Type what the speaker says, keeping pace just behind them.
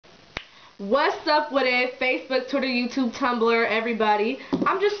What's up with it? Facebook, Twitter, YouTube, Tumblr, everybody.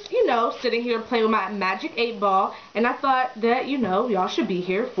 I'm just, sitting here playing with my Magic 8 Ball, and I thought that, y'all should be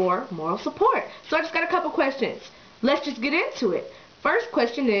here for moral support. So I just got a couple questions. Let's just get into it. First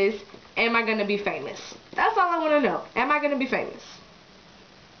question is, am I going to be famous? That's all I want to know. Am I going to be famous?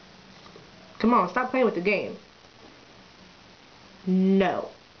 Come on, stop playing with the game. No.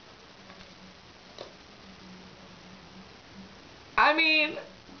 I mean,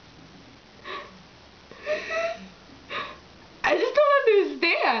 I just don't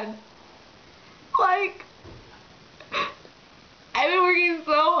understand. Like, I've been working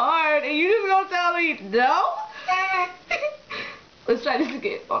so hard and you just gonna tell me no? Let's try this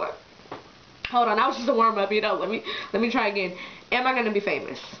again. Hold on, that was just a warm up, Let me try again. Am I gonna be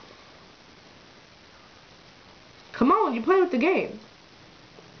famous? Come on, you play with the game.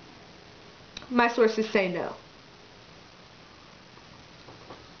 My sources say no.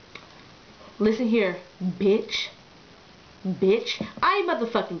 Listen here, bitch. Bitch, I ain't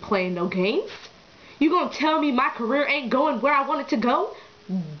motherfucking playing no games. You gonna tell me my career ain't going where I want it to go?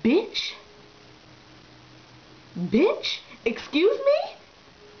 Bitch? Bitch? Excuse me?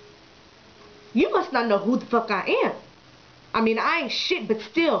 You must not know who the fuck I am. I mean, I ain't shit, but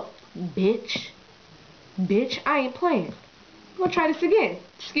still, bitch. Bitch, I ain't playing. I'm gonna try this again.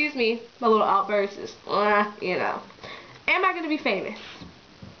 Excuse me, my little outburst is, Am I gonna be famous?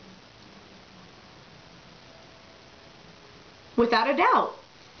 Without a doubt.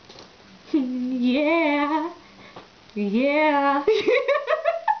 Yeah. Yeah.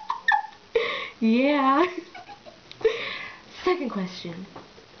 Yeah. Second question.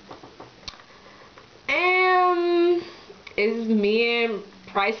 Is me and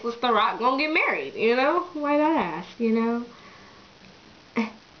Priceless the Rock gonna get married? Why not ask,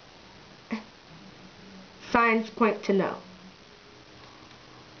 Signs point to no.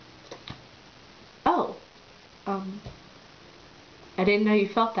 Oh. I didn't know you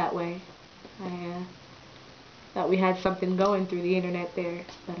felt that way. I thought we had something going through the internet there,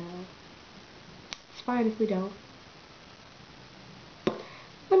 but it's fine if we don't.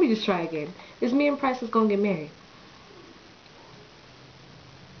 Let me just try again. Is me and Priceless gonna get married?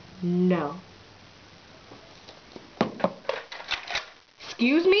 No.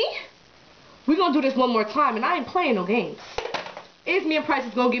 Excuse me? We're gonna do this one more time, and I ain't playing no games. Is me and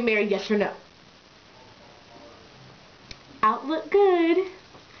Priceless gonna get married, yes or no? Outlook good.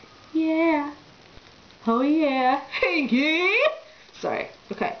 Yeah. Oh yeah. Hey, yeah. Sorry.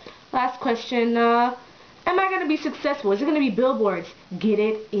 Okay. Last question. Am I gonna be successful? Is it gonna be billboards? Get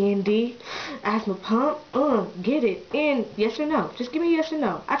it, Indy? Asthma pump? Get it in? Yes or no? Just give me yes or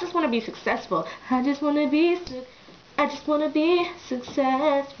no. I just want to be successful. I just want to be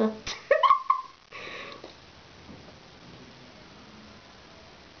successful.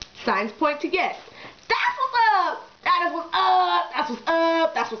 Signs point to yes. That's what's up. That is what's up. That's what's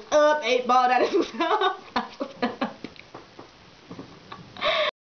up. That's what's up. 8 Ball. That is what's up.